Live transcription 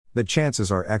The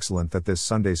chances are excellent that this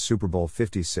Sunday's Super Bowl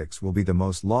 56 will be the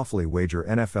most lawfully wagered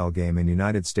NFL game in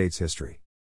United States history.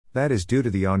 That is due to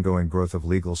the ongoing growth of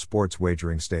legal sports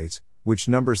wagering states, which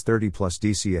numbers 30 plus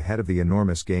DC ahead of the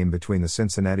enormous game between the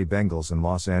Cincinnati Bengals and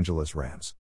Los Angeles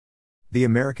Rams. The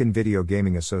American Video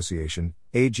Gaming Association,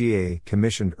 AGA,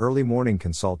 commissioned Early Morning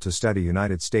Consult to study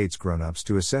United States grown-ups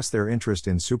to assess their interest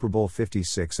in Super Bowl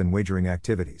 56 and wagering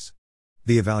activities.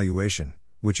 The evaluation,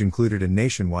 which included a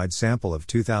nationwide sample of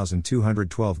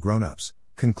 2,212 grown-ups,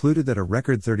 concluded that a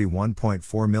record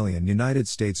 31.4 million United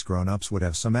States grown-ups would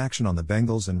have some action on the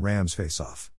Bengals and Rams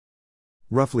face-off.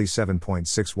 Roughly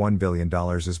 $7.61 billion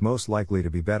is most likely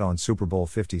to be bet on Super Bowl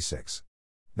 56.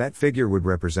 That figure would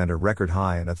represent a record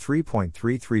high and a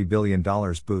 $3.33 billion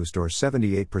boost or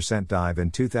 78% dive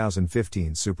in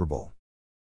 2015 Super Bowl.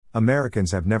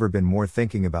 Americans have never been more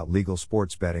thinking about legal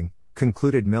sports betting,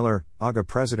 concluded Miller, AGA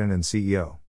president and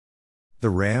CEO. The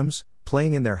Rams,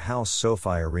 playing in their house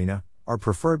SoFi Arena, are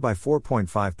preferred by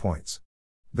 4.5 points.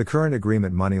 The current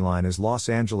agreement moneyline is Los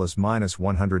Angeles minus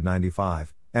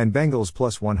 195, and Bengals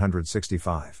plus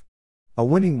 165. A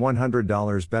winning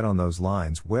 $100 bet on those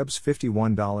lines webs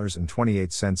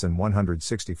 $51.28 and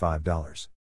 $165.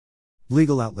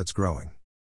 Legal outlets growing.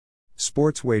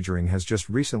 Sports wagering has just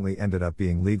recently ended up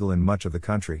being legal in much of the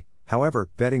country. However,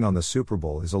 betting on the Super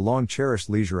Bowl is a long-cherished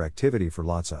leisure activity for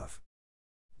lots of.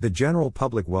 The general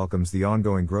public welcomes the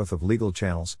ongoing growth of legal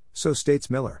channels, so states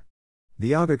Miller.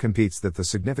 The AGA competes that the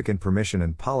significant permission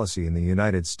and policy in the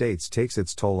United States takes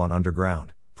its toll on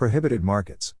underground, prohibited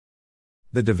markets.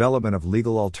 The development of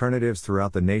legal alternatives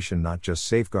throughout the nation not just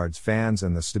safeguards fans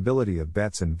and the stability of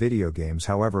bets and video games,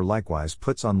 however, likewise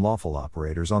puts unlawful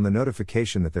operators on the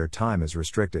notification that their time is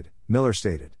restricted, Miller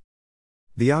stated.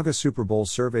 The AGA Super Bowl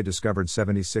survey discovered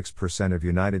 76% of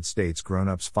United States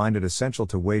grown-ups find it essential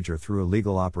to wager through a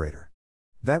legal operator.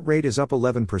 That rate is up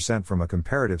 11% from a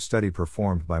comparative study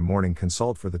performed by Morning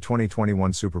Consult for the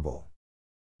 2021 Super Bowl.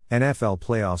 NFL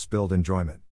playoffs build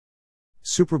enjoyment.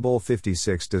 Super Bowl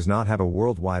 56 does not have a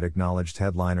worldwide acknowledged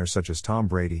headliner such as Tom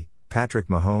Brady, Patrick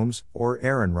Mahomes, or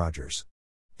Aaron Rodgers.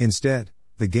 Instead,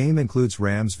 the game includes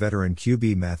Rams veteran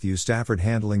QB Matthew Stafford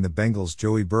handling the Bengals'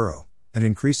 Joey Burrow, an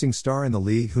increasing star in the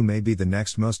league who may be the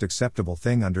next most acceptable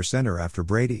thing under center after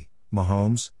Brady,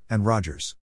 Mahomes, and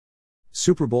Rodgers.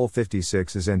 Super Bowl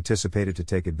 56 is anticipated to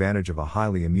take advantage of a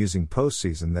highly amusing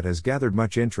postseason that has gathered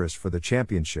much interest for the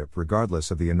championship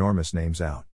regardless of the enormous names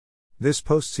out. This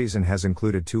postseason has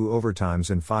included 2 overtimes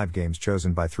and 5 games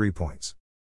chosen by 3 points.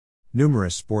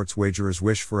 Numerous sports wagerers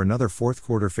wish for another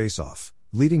fourth-quarter face-off,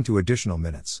 leading to additional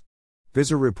minutes.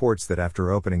 Bizzer reports that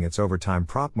after opening its overtime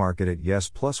prop market at yes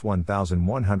plus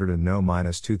 1,100 and no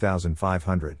minus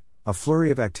 2,500, a flurry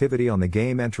of activity on the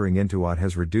game entering into what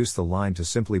has reduced the line to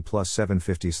simply plus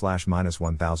 750 / minus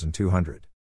 1,200.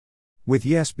 With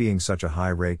yes being such a high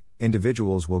rate,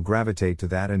 individuals will gravitate to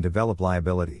that and develop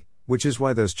liability, which is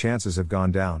why those chances have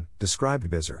gone down, described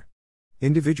Bizzer.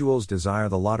 Individuals desire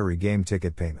the lottery game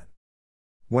ticket payment.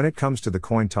 When it comes to the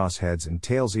coin toss heads and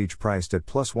tails each priced at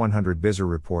plus 100, Bizzer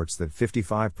reports that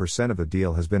 55% of the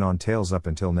deal has been on tails up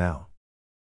until now.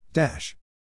 Dash.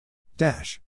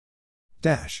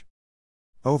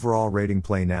 Overall rating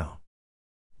play now.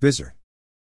 Bizzer.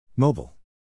 Mobile.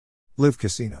 Live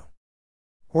Casino.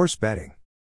 Horse betting.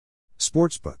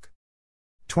 Sportsbook.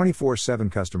 24/7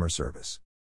 customer service.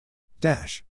 Dash.